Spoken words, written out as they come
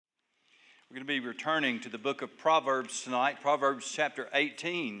We're going to be returning to the book of Proverbs tonight, Proverbs chapter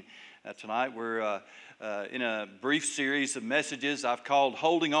 18. Tonight we're in a brief series of messages I've called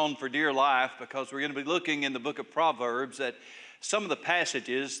Holding On for Dear Life, because we're going to be looking in the book of Proverbs at some of the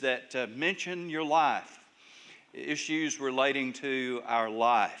passages that mention your life, issues relating to our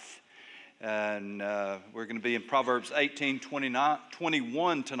life. And we're going to be in Proverbs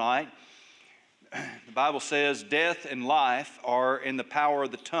 18:21 tonight. The Bible says, "Death and life are in the power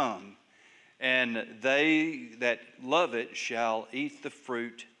of the tongue, and they that love it shall eat the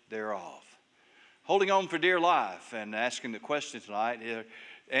fruit thereof." Holding on for dear life, and asking the question tonight,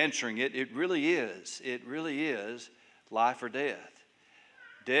 answering it, it really is life or death.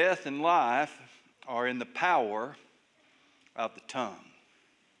 Death and life are in the power of the tongue.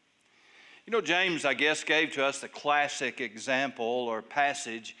 You know, James, I guess, gave to us the classic example or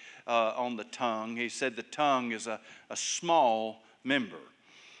passage on the tongue. He said the tongue is a small member.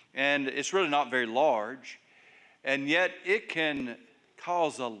 And it's really not very large, and yet it can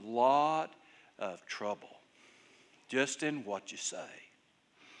cause a lot of trouble just in what you say.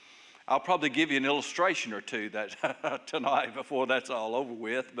 I'll probably give you an illustration or two that tonight before that's all over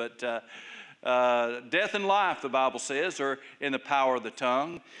with, but death and life, the Bible says, are in the power of the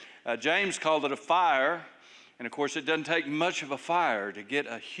tongue. James called it a fire, and of course it doesn't take much of a fire to get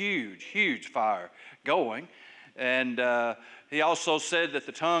a huge fire going. And he also said that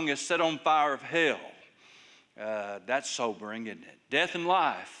the tongue is set on fire of hell. That's sobering, isn't it? Death and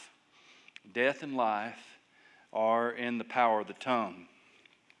life are in the power of the tongue.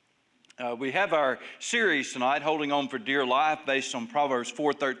 We have our series tonight, Holding On for Dear Life, based on Proverbs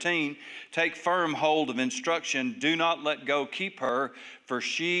 4:13. Take firm hold of instruction, do not let go, keep her, for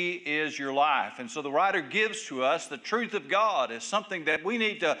she is your life. And so the writer gives to us the truth of God as something that we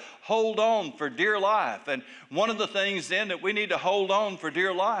need to hold on for dear life. And one of the things then that we need to hold on for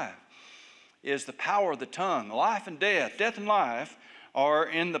dear life is the power of the tongue. Life and death and life are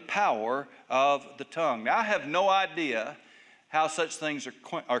in the power of the tongue. Now, I have no idea how such things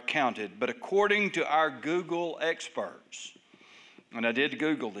are counted, but according to our Google experts, and I did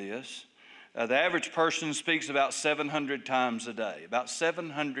Google this, the average person speaks about 700 times a day. About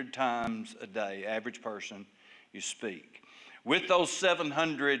 700 times a day, average person, you speak. With those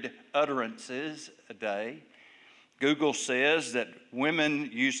 700 utterances a day, Google says that women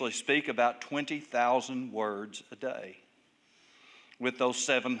usually speak about 20,000 words a day. With those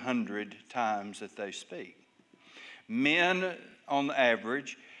 700 times that they speak. Men, on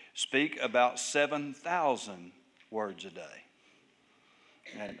average, speak about 7,000 words a day.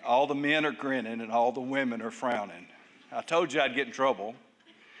 And all the men are grinning and all the women are frowning. I told you I'd get in trouble.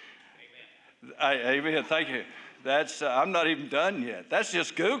 Amen. Amen. Thank you. I'm not even done yet. That's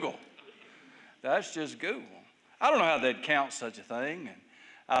just Google. That's just Google. I don't know how they'd count such a thing. And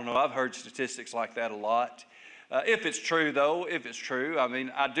I don't know. I've heard statistics like that a lot. If it's true, I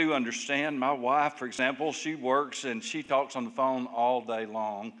mean, I do understand. My wife, for example, she works and she talks on the phone all day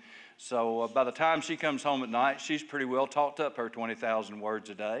long. So by the time she comes home at night, she's pretty well talked up her 20,000 words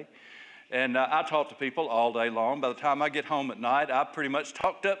a day. And I talk to people all day long. By the time I get home at night, I've pretty much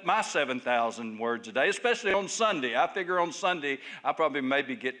talked up my 7,000 words a day, especially on Sunday. I figure on Sunday, I probably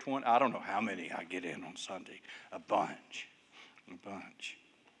maybe get 20. I don't know how many I get in on Sunday. A bunch.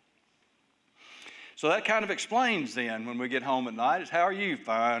 So that kind of explains then when we get home at night is, how are you?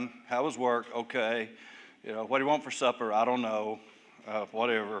 Fine. How was work? Okay. You know, what do you want for supper? I don't know.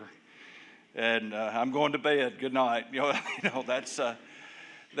 Whatever. And I'm going to bed. Good night. You know, that's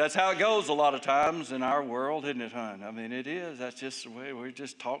how it goes a lot of times in our world, isn't it, hon? I mean, it is. That's just the way we're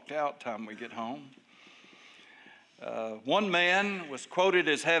just talked out time we get home. One man was quoted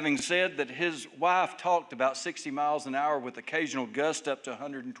as having said that his wife talked about 60 miles an hour with occasional gusts up to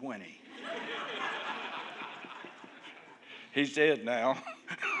 120. He's dead now.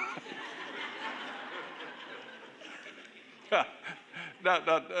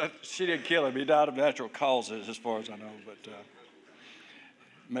 No, she didn't kill him. He died of natural causes, as far as I know. But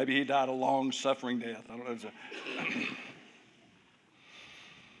maybe he died a long, suffering death. I don't know.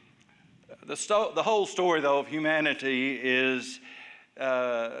 The whole story, though, of humanity is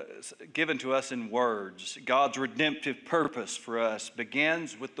given to us in words. God's redemptive purpose for us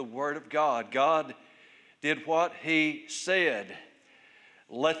begins with the Word of God. God did what He said.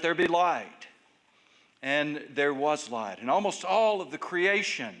 Let there be light. And there was light. And almost all of the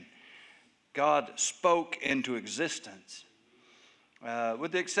creation, God spoke into existence.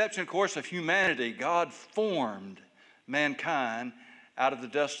 With the exception, of course, of humanity, God formed mankind out of the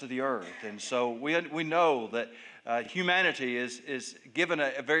dust of the earth. And so we know that humanity is given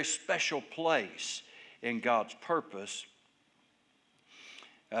a very special place in God's purpose.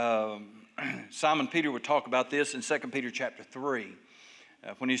 Simon Peter would talk about this in 2 Peter chapter 3.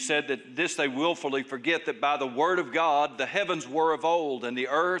 When he said that this they willfully forget that by the word of God the heavens were of old, and the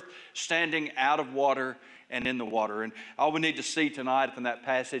earth standing out of water and in the water. And all we need to see tonight from that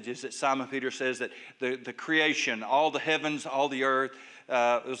passage is that Simon Peter says that the creation, all the heavens, all the earth,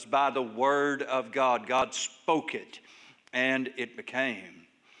 was by the word of God. God spoke it, and it became.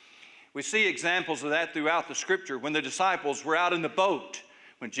 We see examples of that throughout the Scripture. When the disciples were out in the boat,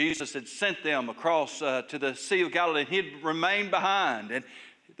 when Jesus had sent them across to the Sea of Galilee, he had remained behind. And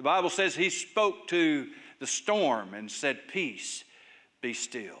the Bible says he spoke to the storm and said, "Peace, be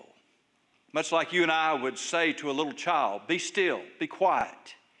still." Much like you and I would say to a little child, "Be still, be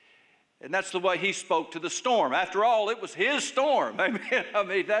quiet." And that's the way he spoke to the storm. After all, it was his storm. Amen. I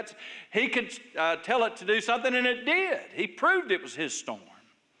mean, he could tell it to do something, and it did. He proved it was his storm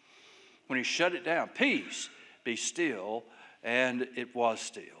when he shut it down. "Peace, be still," and it was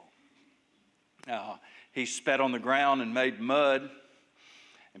still. Now, he spat on the ground and made mud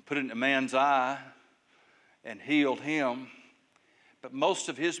and put it in a man's eye and healed him. But most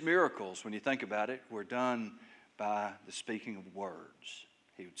of his miracles, when you think about it, were done by the speaking of words.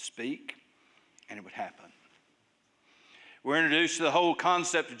 He would speak, and it would happen. We're introduced to the whole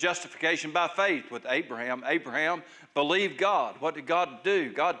concept of justification by faith with Abraham. Abraham believed God. What did God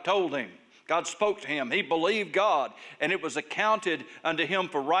do? God told him. God spoke to him. He believed God, and it was accounted unto him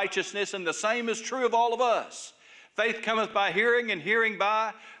for righteousness, and the same is true of all of us. Faith cometh by hearing, and hearing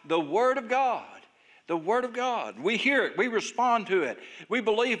by the Word of God. The Word of God. We hear it. We respond to it. We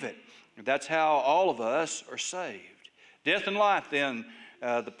believe it. That's how all of us are saved. Death and life, then,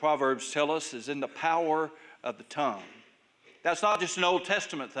 the Proverbs tell us, is in the power of the tongue. That's not just an Old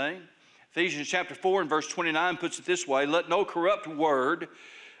Testament thing. Ephesians chapter 4 and verse 29 puts it this way: "Let no corrupt word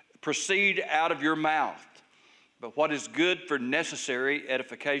proceed out of your mouth, but what is good for necessary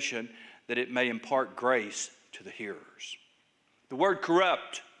edification, that it may impart grace to the hearers." The word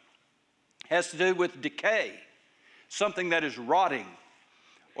corrupt has to do with decay, something that is rotting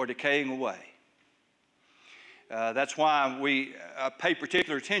or decaying away. That's why we pay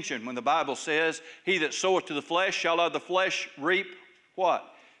particular attention when the Bible says, "He that soweth to the flesh shall of the flesh reap"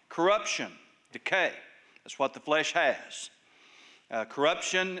 what? Corruption, decay. That's what the flesh has.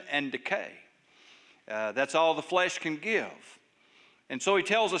 Corruption and decay. That's all the flesh can give. And so he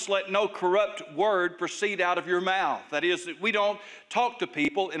tells us, let no corrupt word proceed out of your mouth. That is, that we don't talk to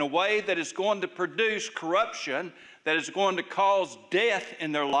people in a way that is going to produce corruption, that is going to cause death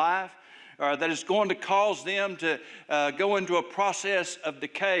in their life, or that is going to cause them to go into a process of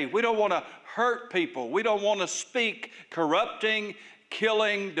decay. We don't want to hurt people. We don't want to speak corrupting,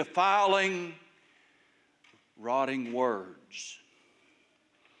 killing, defiling, rotting words.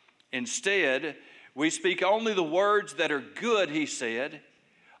 Instead, we speak only the words that are good, he said,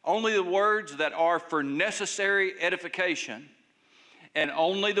 only the words that are for necessary edification, and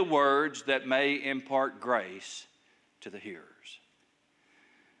only the words that may impart grace to the hearers.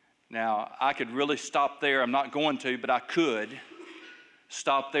 Now, I could really stop there. I'm not going to, but I could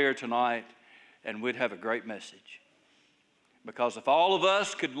stop there tonight, and we'd have a great message. Because if all of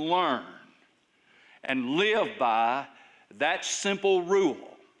us could learn and live by that simple rule,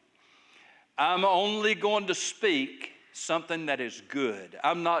 I'm only going to speak something that is good.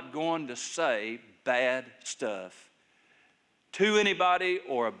 I'm not going to say bad stuff to anybody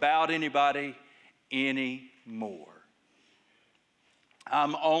or about anybody anymore.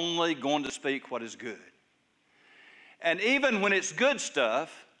 I'm only going to speak what is good. And even when it's good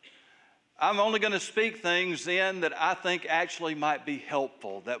stuff, I'm only going to speak things then that I think actually might be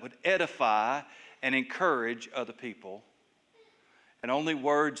helpful, that would edify and encourage other people, and only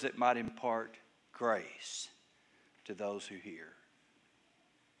words that might impart grace to those who hear.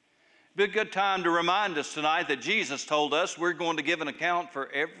 It'd be a good time to remind us tonight that Jesus told us we're going to give an account for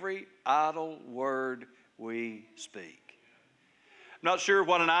every idle word we speak. I'm not sure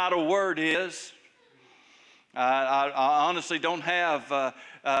what an idle word is. I honestly don't have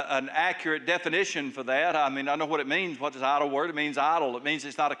an accurate definition for that. I mean, I know what it means. What is idle word? It means idle. It means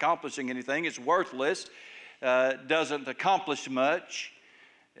it's not accomplishing anything. It's worthless. It doesn't accomplish much.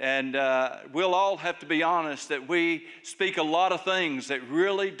 And we'll all have to be honest that we speak a lot of things that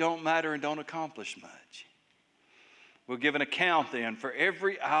really don't matter and don't accomplish much. We'll give an account then for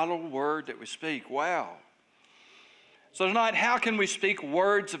every idle word that we speak. Wow. So tonight, how can we speak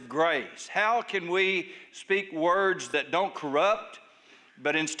words of grace? How can we speak words that don't corrupt,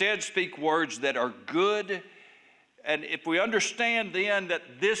 but instead speak words that are good? And if we understand then that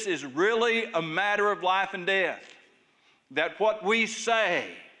this is really a matter of life and death, that what we say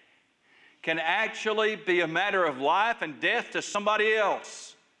can actually be a matter of life and death to somebody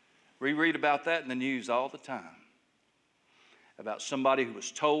else, We read about that in the news all the time. About somebody who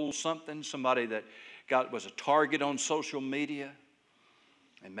was told something, somebody that was a target on social media,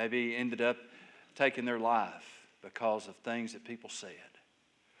 and maybe ended up taking their life because of things that people said.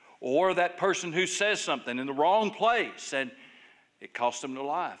 Or that person who says something in the wrong place and it cost them their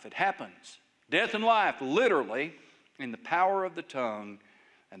life. It happens. Death and life, literally, in the power of the tongue,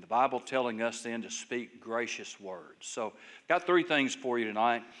 and the Bible telling us then to speak gracious words. So, I've got three things for you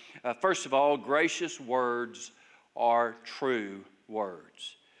tonight. First of all, gracious words are true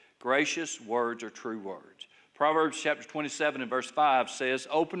words. Gracious words are true words. Proverbs chapter 27 and verse 5 says,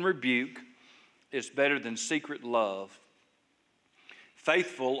 "Open rebuke is better than secret love.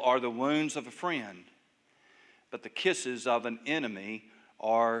 Faithful are the wounds of a friend, but the kisses of an enemy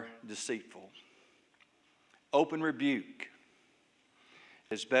are deceitful." Open rebuke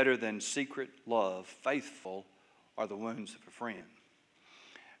is better than secret love. Faithful are the wounds of a friend.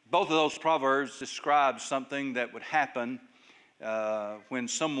 Both of those proverbs describe something that would happen when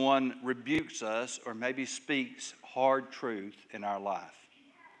someone rebukes us or maybe speaks hard truth in our life.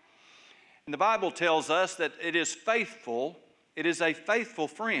 And the Bible tells us that it is a faithful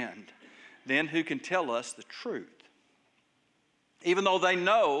friend then who can tell us the truth, even though they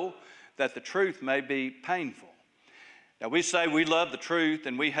know that the truth may be painful. Now, we say we love the truth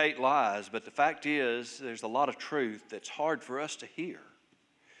and we hate lies, but the fact is there's a lot of truth that's hard for us to hear.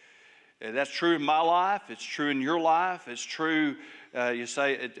 That's true in my life. It's true in your life. It's true, you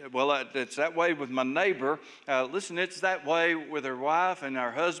say, it's that way with my neighbor. Listen, it's that way with our wife and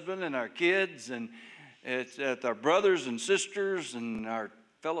our husband and our kids, and it's our brothers and sisters and our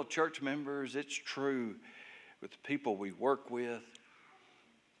fellow church members. It's true with the people we work with.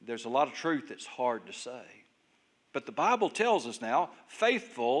 There's a lot of truth that's hard to say. But the Bible tells us now,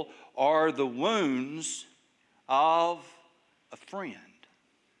 faithful are the wounds of a friend.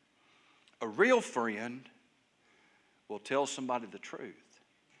 A real friend will tell somebody the truth,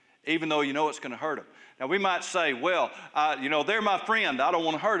 even though you know it's going to hurt them. Now, we might say, well, they're my friend. I don't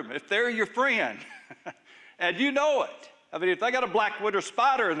want to hurt them. If they're your friend, and you know it, I mean, if they got a black widow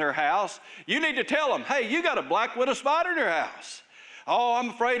spider in their house, you need to tell them, hey, you got a black widow spider in your house. Oh, I'm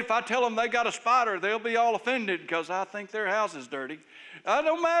afraid if I tell them they got a spider, they'll be all offended because I think their house is dirty. It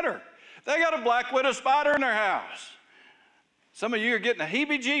don't matter. They got a black widow spider in their house. Some of you are getting the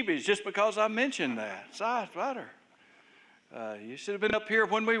heebie-jeebies just because I mentioned that. Spider. You should have been up here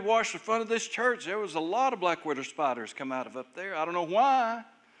when we washed the front of this church. There was a lot of black widow spiders come out of up there. I don't know why,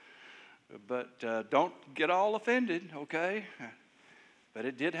 but don't get all offended, okay? But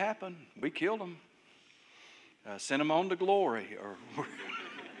it did happen. We killed them. Sent them on to glory, or we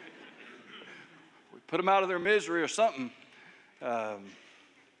put them out of their misery or something.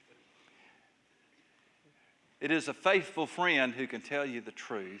 It is a faithful friend who can tell you the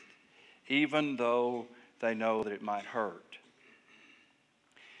truth, even though they know that it might hurt.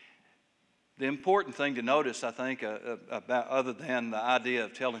 The important thing to notice, I think, about other than the idea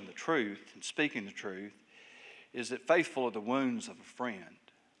of telling the truth and speaking the truth, is that faithful are the wounds of a friend.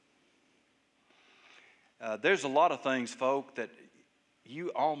 There's a lot of things, folk, that you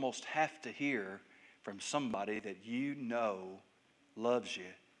almost have to hear from somebody that you know loves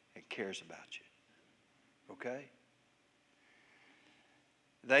you and cares about you. Okay?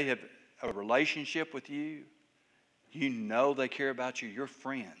 They have a relationship with you. You know they care about you. You're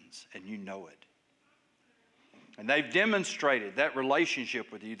friends, and you know it. And they've demonstrated that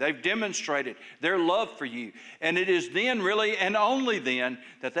relationship with you. They've demonstrated their love for you. And it is then, really, and only then,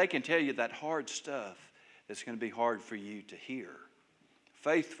 that they can tell you that hard stuff that's going to be hard for you to hear.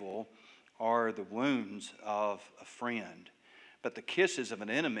 Faithful are the wounds of a friend, but the kisses of an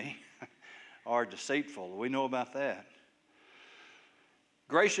enemy are deceitful. We know about that.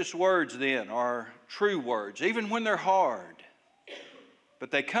 Gracious words, then, are true words, even when they're hard.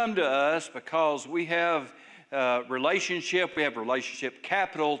 But they come to us because we have relationship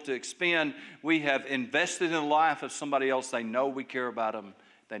capital to expend. We have invested in the life of somebody else. They know we care about them.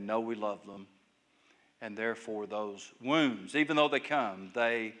 They know we love them. And therefore, those wounds, even though they come,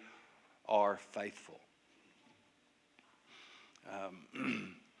 they are faithful.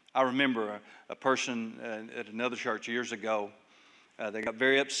 I remember a person at another church years ago. They got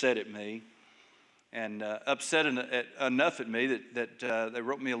very upset at me, and upset enough at me that they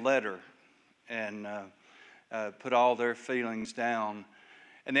wrote me a letter and put all their feelings down.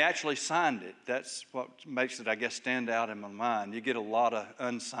 And they actually signed it. That's what makes it, I guess, stand out in my mind. You get a lot of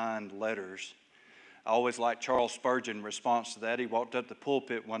unsigned letters. I always liked Charles Spurgeon in response to that. He walked up the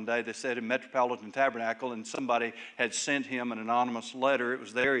pulpit one day, they said in Metropolitan Tabernacle, and somebody had sent him an anonymous letter. It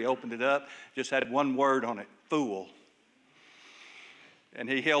was there. He opened it up, just had one word on it, fool. And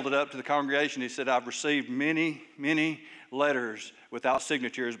he held it up to the congregation. He said, I've received many, many letters without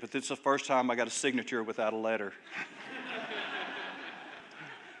signatures, but this is the first time I got a signature without a letter.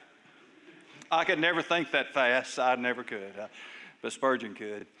 I could never think that fast. I never could. But Spurgeon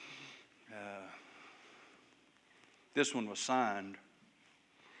could. This one was signed.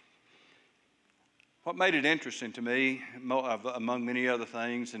 What made it interesting to me, among many other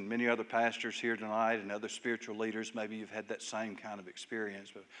things, and many other pastors here tonight and other spiritual leaders, maybe you've had that same kind of experience,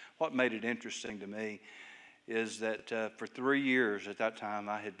 but what made it interesting to me is that for 3 years at that time,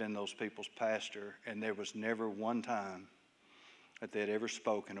 I had been those people's pastor, and there was never one time that they had ever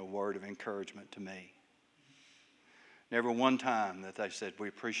spoken a word of encouragement to me. Never one time that they said, we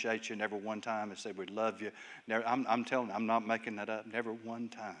appreciate you. Never one time they said, we love you. Never, I'm telling you, I'm not making that up. Never one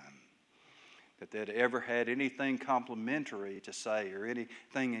time that they'd ever had anything complimentary to say or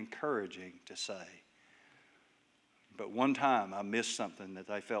anything encouraging to say. But one time I missed something that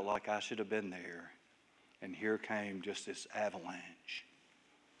they felt like I should have been there, and here came just this avalanche.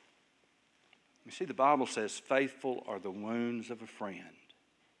 You see, the Bible says, faithful are the wounds of a friend.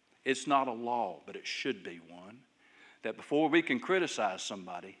 It's not a law, but it should be one, that before we can criticize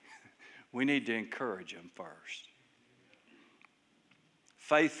somebody, we need to encourage them first.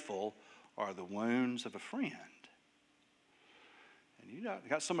 Faithful are the wounds of a friend. And you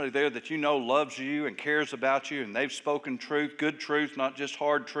got somebody there that you know loves you and cares about you, and they've spoken truth, good truth, not just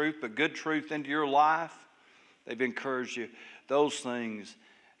hard truth, but good truth into your life. They've encouraged you. Those things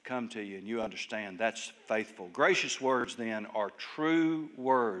come to you, and you understand that's faithful. Gracious words, then, are true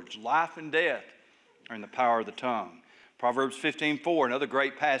words. Life and death are in the power of the tongue. Proverbs 15:4, another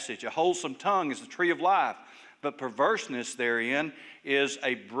great passage. A wholesome tongue is the tree of life, but perverseness therein is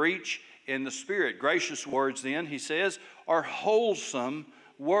a breach in the spirit. Gracious words, then, he says, are wholesome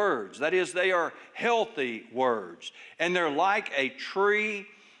words. That is, they are healthy words. And they're like a tree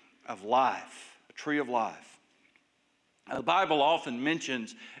of life. A tree of life. The Bible often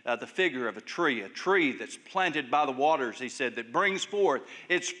mentions the figure of a tree that's planted by the waters, he said, that brings forth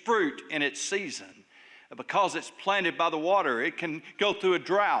its fruit in its season. Because it's planted by the water, it can go through a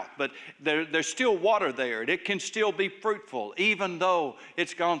drought, but there's still water there, and it can still be fruitful, even though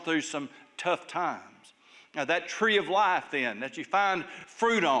it's gone through some tough times. Now, that tree of life, then, that you find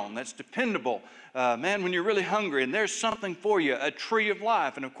fruit on, that's dependable, man, when you're really hungry, and there's something for you, a tree of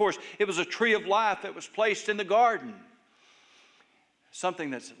life. And, of course, it was a tree of life that was placed in the garden. Something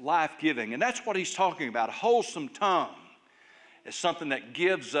that's life-giving, and that's what he's talking about. A wholesome tongue is something that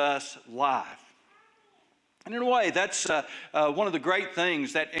gives us life. And in a way, that's one of the great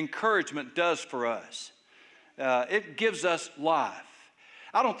things that encouragement does for us. It gives us life.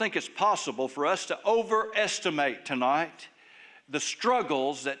 I don't think it's possible for us to overestimate tonight the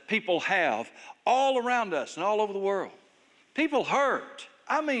struggles that people have all around us and all over the world. People hurt.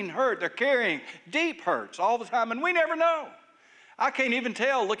 I mean hurt. They're carrying deep hurts all the time, and we never know. I can't even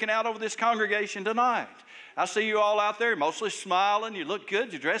tell looking out over this congregation tonight. I see you all out there mostly smiling. You look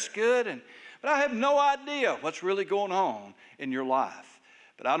good. You dress good. But I have no idea what's really going on in your life.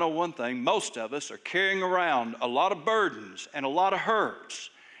 But I know one thing. Most of us are carrying around a lot of burdens and a lot of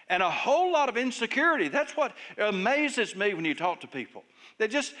hurts and a whole lot of insecurity. That's what amazes me when you talk to people.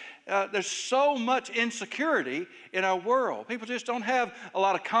 There's so much insecurity in our world. People just don't have a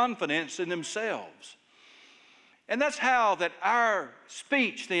lot of confidence in themselves. And that's how that our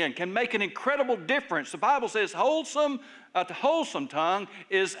speech then can make an incredible difference. The Bible says the wholesome tongue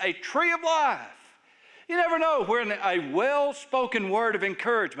is a tree of life. You never know when a well-spoken word of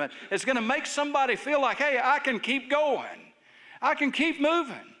encouragement is going to make somebody feel like, hey, I can keep going. I can keep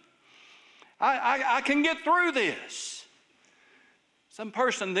moving. I can get through this. Some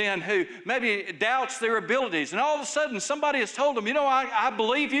person then who maybe doubts their abilities, and all of a sudden somebody has told them, I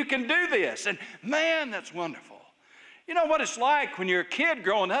believe you can do this. And man, that's wonderful. You know what it's like when you're a kid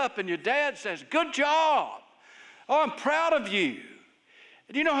growing up and your dad says, good job. Oh, I'm proud of you.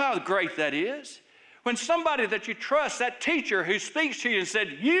 Do you know how great that is? When somebody that you trust, that teacher who speaks to you and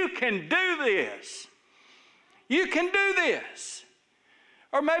said, you can do this. You can do this.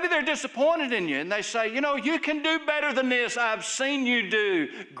 Or maybe they're disappointed in you and they say, you can do better than this. I've seen you do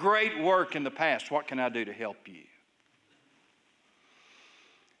great work in the past. What can I do to help you?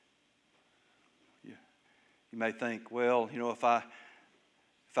 You may think, well, if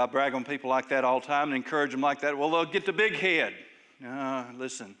I brag on people like that all the time and encourage them like that, well, they'll get the big head.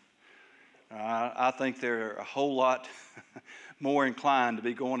 Listen, I think they're a whole lot more inclined to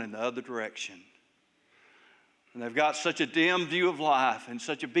be going in the other direction. And they've got such a dim view of life and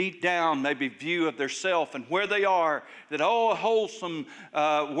such a beat down maybe view of their self and where they are that, a wholesome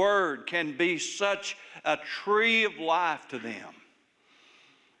word can be such a tree of life to them.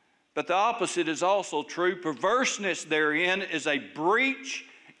 But the opposite is also true. Perverseness therein is a breach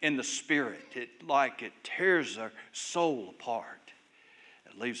in the spirit. It tears their soul apart.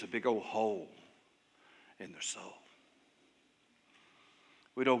 It leaves a big old hole in their soul.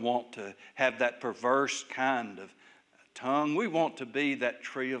 We don't want to have that perverse kind of tongue. We want to be that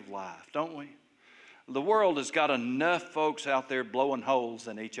tree of life, don't we? The world has got enough folks out there blowing holes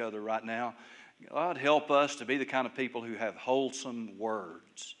in each other right now. God help us to be the kind of people who have wholesome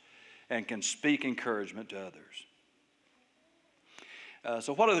words and can speak encouragement to others.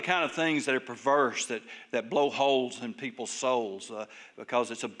 So what are the kind of things that are perverse, that blow holes in people's souls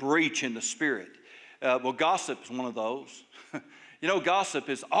because it's a breach in the spirit? Well, gossip is one of those. You know, gossip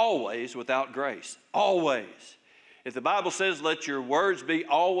is always without grace. Always. If the Bible says, let your words be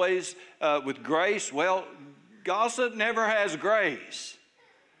always with grace, well, gossip never has grace.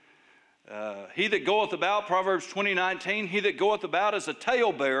 He that goeth about, Proverbs 20:19, he that goeth about as a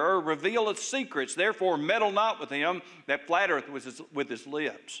talebearer revealeth secrets. Therefore meddle not with him that flattereth with his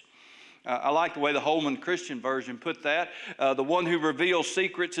lips. I like the way the Holman Christian Version put that. The one who reveals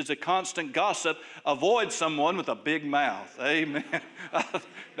secrets is a constant gossip. Avoid someone with a big mouth. Amen.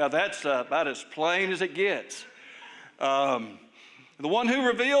 Now that's about as plain as it gets. The one who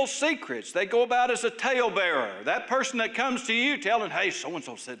reveals secrets, they go about as a talebearer. That person that comes to you telling, hey,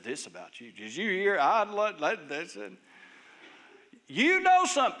 so-and-so said this about you. Did you hear? You know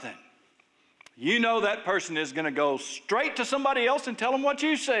something. You know that person is going to go straight to somebody else and tell them what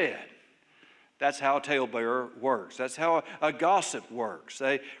you said. That's how a talebearer works. That's how a gossip works.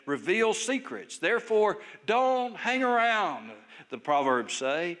 They reveal secrets. Therefore, don't hang around, the Proverbs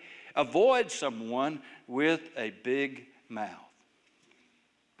say. Avoid someone with a big mouth.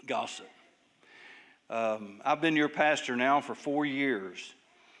 Gossip. I've been your pastor now for 4 years,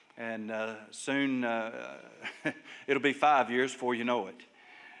 and soon it'll be 5 years before you know it.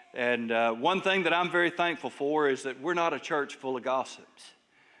 And one thing that I'm very thankful for is that we're not a church full of gossips.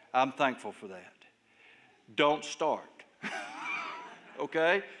 I'm thankful for that. Don't start.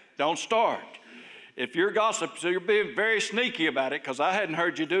 Okay? Don't start. If you're gossip, so you're being very sneaky about it because I hadn't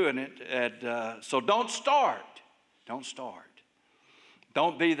heard you doing it. And so don't start. Don't start.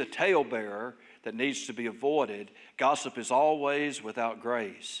 Don't be the talebearer that needs to be avoided. Gossip is always without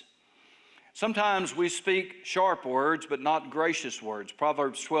grace. Sometimes we speak sharp words, but not gracious words.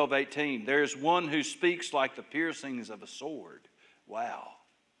 Proverbs 12:18. There is one who speaks like the piercings of a sword. Wow.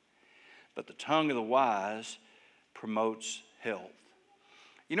 But the tongue of the wise promotes health.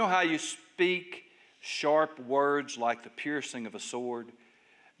 You know how you speak sharp words like the piercing of a sword?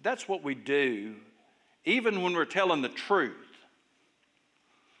 That's what we do even when we're telling the truth.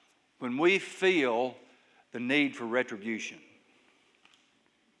 When we feel the need for retribution.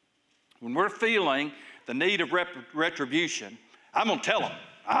 When we're feeling the need of retribution, I'm going to tell them.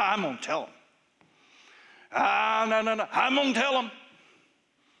 I'm going to tell them. No. I'm going to tell them.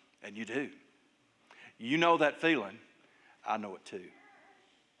 And you do. You know that feeling. I know it too.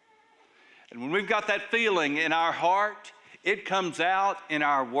 And when we've got that feeling in our heart, it comes out in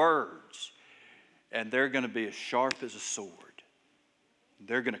our words. And they're going to be as sharp as a sword.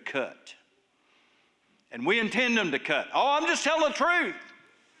 They're going to cut. And we intend them to cut. Oh, I'm just telling the truth.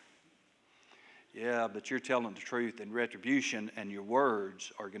 Yeah, but you're telling the truth in retribution, and your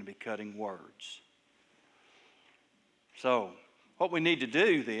words are going to be cutting words. So, what we need to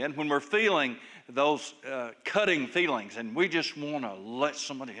do then, when we're feeling those cutting feelings, and we just want to let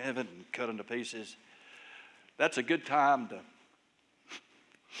somebody have it and cut into pieces, that's a good time to,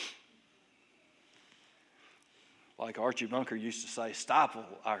 like Archie Bunker used to say, stifle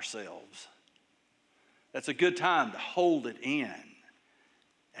ourselves. That's a good time to hold it in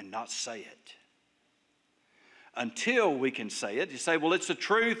and not say it. Until we can say it. You say, well, it's the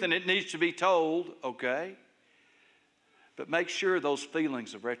truth and it needs to be told. Okay. But make sure those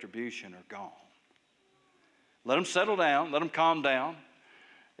feelings of retribution are gone. Let them settle down. Let them calm down.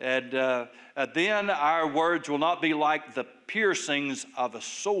 And then our words will not be like the piercings of a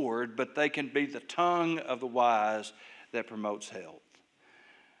sword, but they can be the tongue of the wise that promotes health.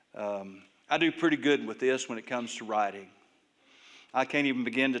 I do pretty good with this when it comes to writing. I can't even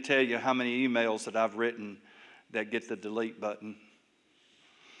begin to tell you how many emails that I've written that get the delete button.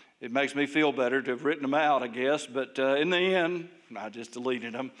 It makes me feel better to have written them out, I guess, but in the end, I just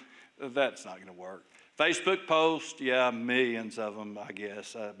deleted them. That's not going to work. Facebook posts, yeah, millions of them, I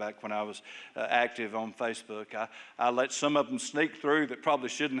guess. Back when I was active on Facebook, I let some of them sneak through that probably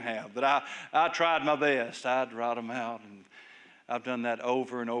shouldn't have. But I tried my best. I'd write them out, and I've done that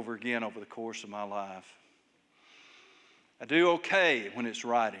over and over again over the course of my life. I do okay when it's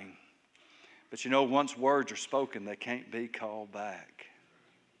writing. But you know, once words are spoken, they can't be called back.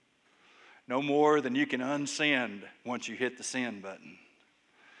 no more than you can unsend once you hit the send button.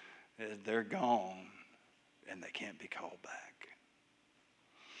 They're gone, and they can't be called back.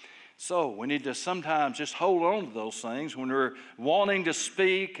 So we need to sometimes just hold on to those things when we're wanting to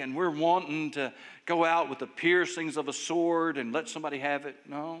speak and we're wanting to go out with the piercings of a sword and let somebody have it.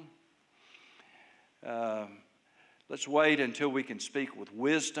 No. Let's wait until we can speak with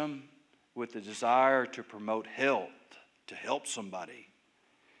wisdom, with the desire to promote health, to help somebody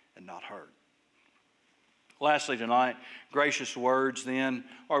and not hurt. Lastly tonight, gracious words then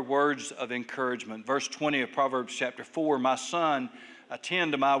are words of encouragement. Verse 20 of Proverbs chapter 4, my son,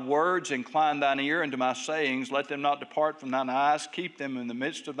 attend to my words, incline thine ear unto my sayings. Let them not depart from thine eyes. Keep them in the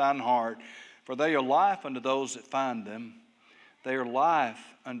midst of thine heart. For they are life unto those that find them. They are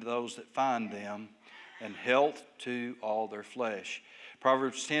life unto those that find them, and health to all their flesh.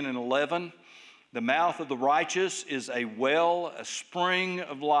 Proverbs 10 and 11, the mouth of the righteous is a well, a spring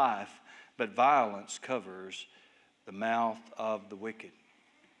of life, but violence covers the mouth of the wicked.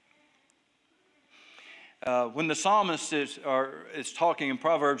 When the psalmist is talking in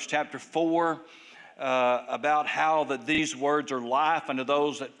Proverbs chapter 4 about how that these words are life unto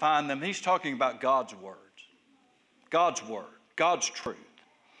those that find them, he's talking about God's words, God's word, God's truth.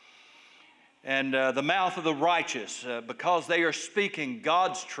 And the mouth of the righteous, because they are speaking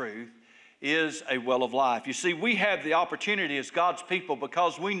God's truth, is a well of life. You see, we have the opportunity as God's people,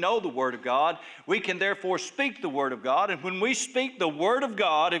 because we know the Word of God, we can therefore speak the Word of God. And when we speak the Word of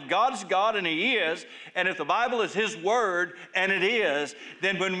God, if God is God, and He is, and if the Bible is His Word, and it is,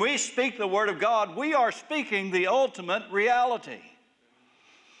 then when we speak the Word of God, we are speaking the ultimate reality.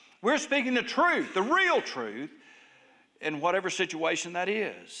 We're speaking the truth, the real truth, in whatever situation that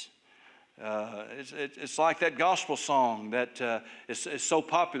is. It's like that gospel song that is so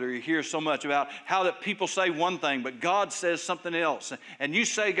popular. You hear so much about how that people say one thing, but God says something else. And you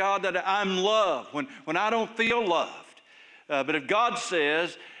say, God, that I'm loved when I don't feel loved. But if God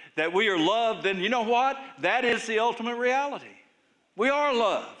says that we are loved, then you know what? That is the ultimate reality. We are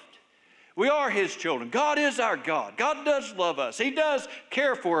loved. We are His children. God is our God. God does love us. He does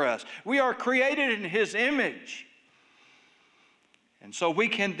care for us. We are created in His image. And so we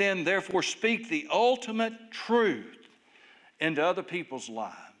can then therefore speak the ultimate truth into other people's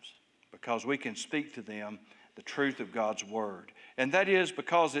lives, because we can speak to them the truth of God's Word. And that is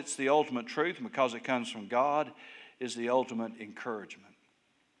because it's the ultimate truth, and because it comes from God, is the ultimate encouragement.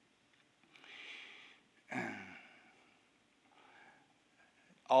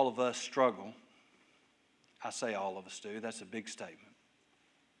 All of us struggle. I say all of us do. That's a big statement.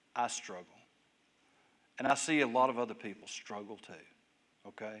 I struggle. And I see a lot of other people struggle too.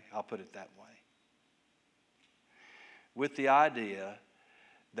 Okay? I'll put it that way. With the idea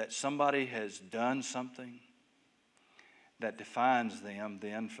that somebody has done something that defines them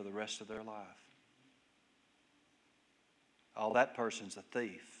then for the rest of their life. Oh, that person's a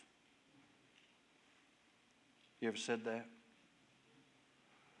thief. You ever said that?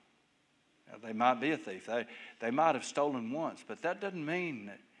 Now, they might be a thief. They might have stolen once, but that doesn't mean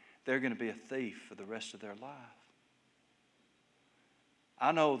that they're going to be a thief for the rest of their life.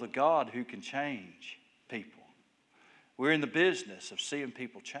 I know the God who can change people. We're in the business of seeing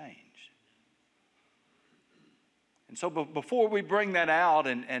people change. And so before we bring that out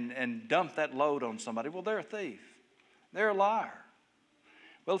and dump that load on somebody, well, they're a thief. They're a liar.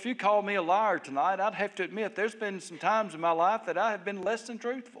 Well, if you call me a liar tonight, I'd have to admit there's been some times in my life that I have been less than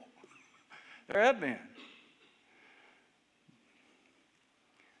truthful. There have been.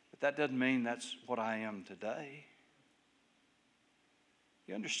 But that doesn't mean that's what I am today.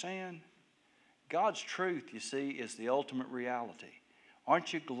 You understand? God's truth, you see, is the ultimate reality.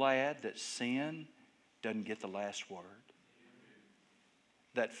 Aren't you glad that sin doesn't get the last word?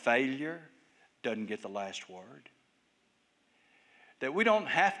 That failure doesn't get the last word? That we don't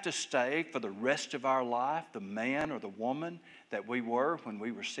have to stay for the rest of our life the man or the woman that we were when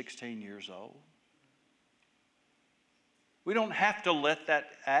we were 16 years old? We don't have to let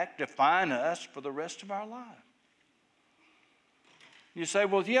that act define us for the rest of our life. You say,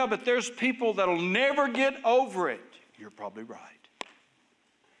 well, yeah, but there's people that'll never get over it. You're probably right.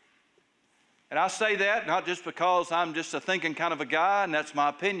 And I say that not just because I'm just a thinking kind of a guy, and that's my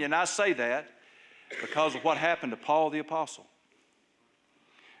opinion. I say that because of what happened to Paul the Apostle.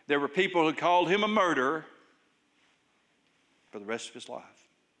 There were people who called him a murderer for the rest of his life.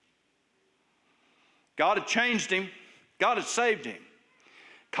 God had changed him. God had saved him.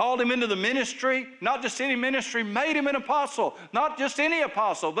 Called him into the ministry, not just any ministry, made him an apostle. Not just any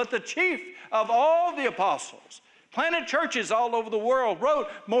apostle, but the chief of all the apostles. Planted churches all over the world, wrote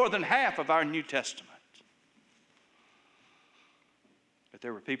more than half of our New Testament. But But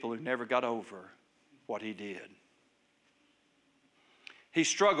there were people who never got over what he did. He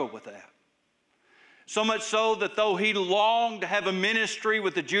struggled with that. So much so that though he longed to have a ministry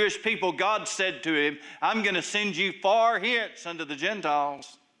with the Jewish people, God said to him, I'm going to send you far hence unto the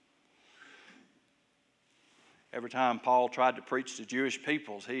Gentiles. Every time Paul tried to preach to Jewish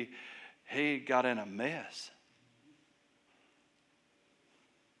peoples, he got in a mess.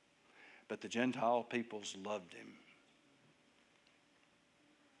 But the Gentile peoples loved him.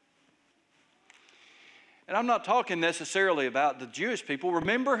 And I'm not talking necessarily about the Jewish people.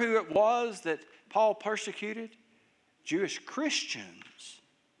 Remember who it was that Paul persecuted? Jewish Christians.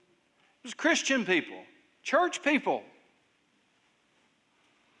 It was Christian people, church people.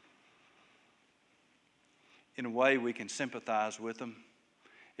 In a way, we can sympathize with them.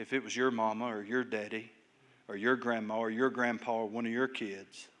 If it was your mama or your daddy or your grandma or your grandpa or one of your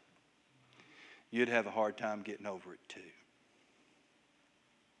kids, you'd have a hard time getting over it too.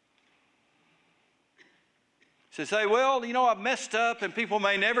 So say, well, you know, I've messed up and people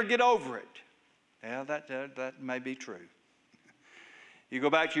may never get over it. Yeah, that may be true. You go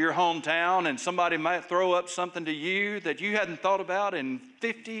back to your hometown and somebody might throw up something to you that you hadn't thought about in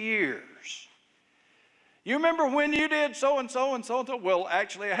 50 years. You remember when you did so and so and so and so? Well,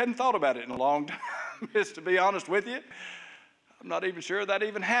 actually, I hadn't thought about it in a long time, just to be honest with you. I'm not even sure that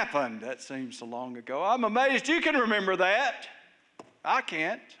even happened. That seems so long ago. I'm amazed you can remember that. I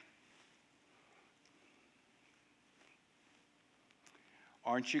can't.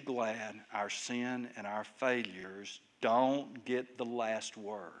 Aren't you glad our sin and our failures don't get the last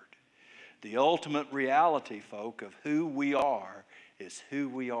word? The ultimate reality, folk, of who we are is who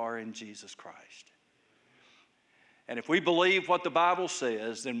we are in Jesus Christ. And if we believe what the Bible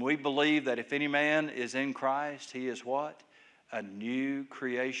says, then we believe that if any man is in Christ, he is what? A new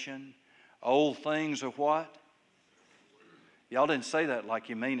creation. Old things are what? Y'all didn't say that like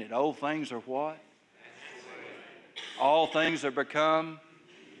you mean it. Old things are what? All things are become.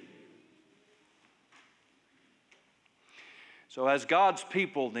 So as God's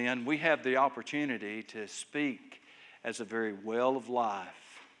people then, we have the opportunity to speak as a very well of life,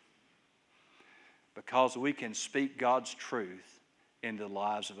 because we can speak God's truth into the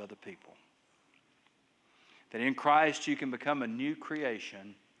lives of other people. That in Christ you can become a new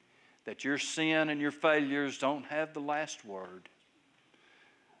creation, that your sin and your failures don't have the last word,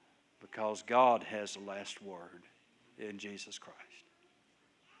 because God has the last word in Jesus Christ.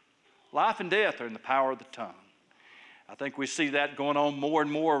 Life and death are in the power of the tongue. I think we see that going on more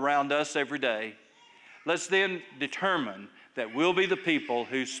and more around us every day. Let's then determine that we'll be the people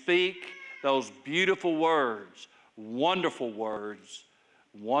who speak those beautiful words, wonderful words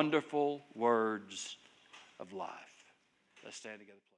of life. Let's stand together.